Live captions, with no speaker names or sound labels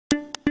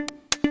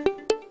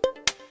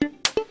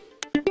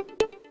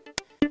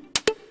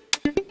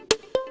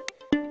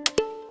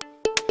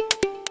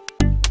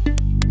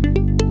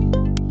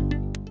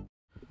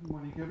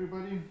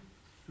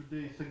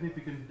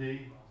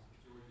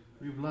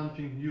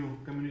new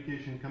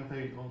communication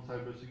campaign on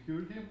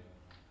cybersecurity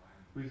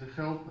with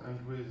the help and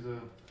with the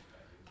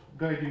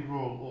guiding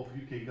role of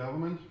UK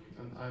government,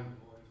 and I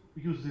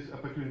use this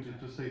opportunity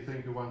to say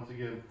thank you once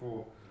again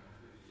for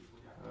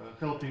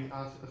helping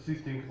us,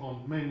 assisting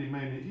on many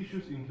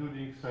issues,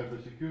 including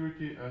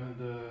cybersecurity and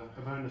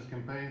awareness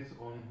campaigns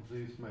on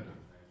this matter.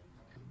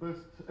 The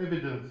best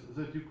evidence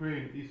that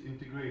Ukraine is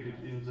integrated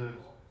in the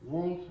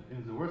world,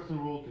 in the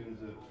Western world, in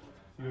the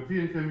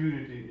European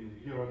community, in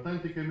the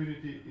Euro-Atlantic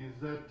community, is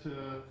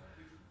that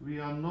we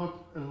are not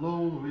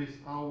alone with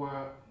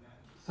our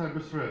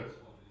cyber threats.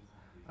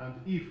 And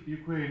if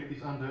Ukraine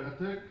is under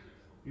attack,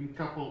 in a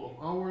couple of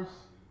hours,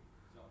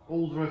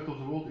 all the rest of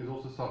the world is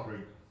also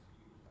suffering.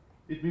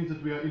 It means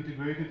that we are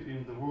integrated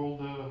in the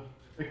world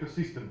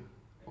ecosystem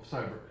of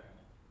cyber.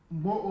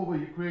 Moreover,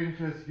 Ukraine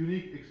has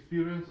unique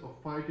experience of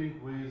fighting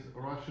with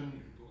Russian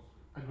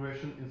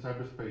aggression in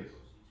cyberspace.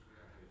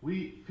 We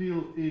feel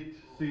it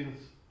since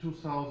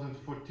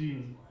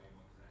 2014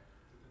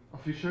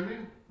 officially,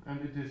 and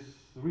it is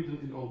written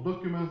in all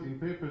documents, in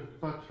papers,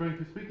 but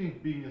frankly speaking,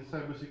 being a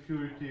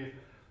cybersecurity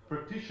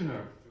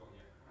practitioner,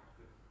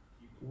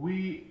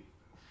 we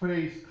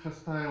face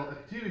hostile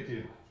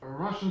activity,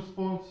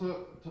 Russian-sponsored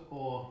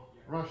or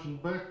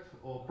Russian-backed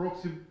or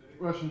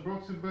Russian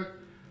proxy-backed,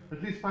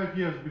 at least 5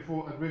 years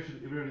before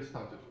aggression really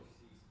started.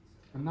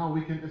 And now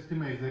we can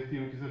estimate the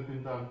activities that have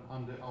been done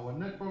under our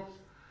networks,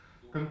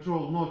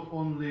 controlled not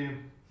only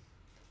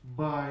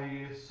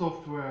by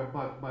software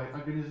but by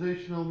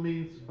organizational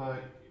means, by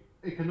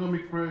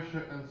economic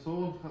pressure and so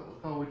on,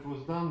 how it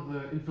was done,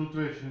 the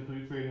infiltration into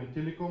Ukrainian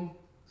telecom.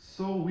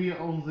 So we are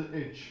on the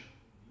edge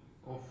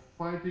of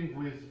fighting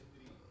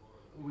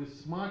with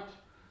smart,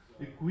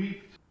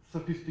 equipped,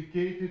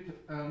 sophisticated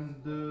and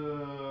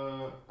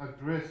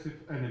aggressive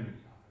enemy.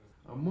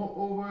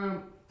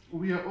 Moreover,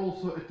 we are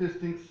also a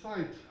testing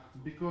site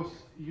because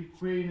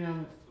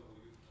Ukrainian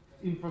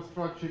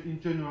infrastructure in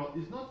general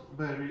is not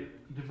very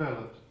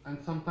developed and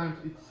sometimes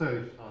it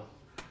saves us.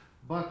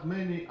 But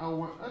many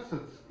our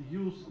assets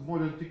use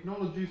modern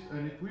technologies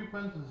and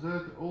equipment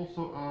that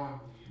also are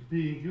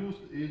being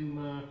used in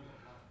the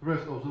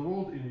rest of the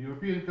world, in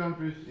European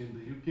countries, in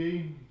the UK,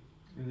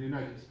 in the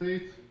United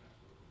States.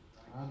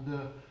 And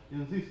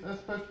in this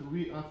aspect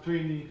we are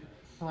training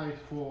site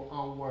for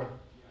our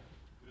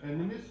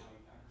enemies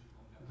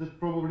that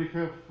probably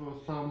have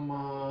some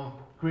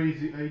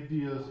crazy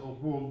ideas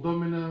of world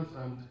dominance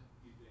and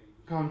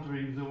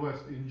countering the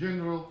West in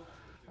general,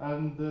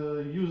 and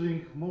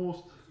using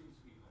most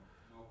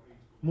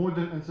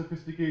modern and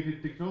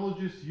sophisticated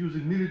technologies,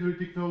 using military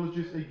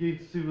technologies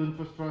against civil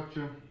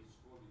infrastructure,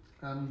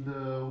 and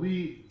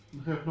we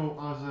have no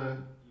other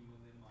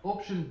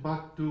option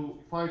but to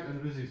fight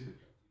and resist it.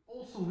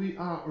 Also, we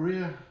are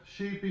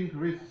reshaping,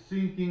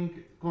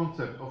 rethinking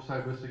concept of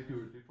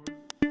cybersecurity.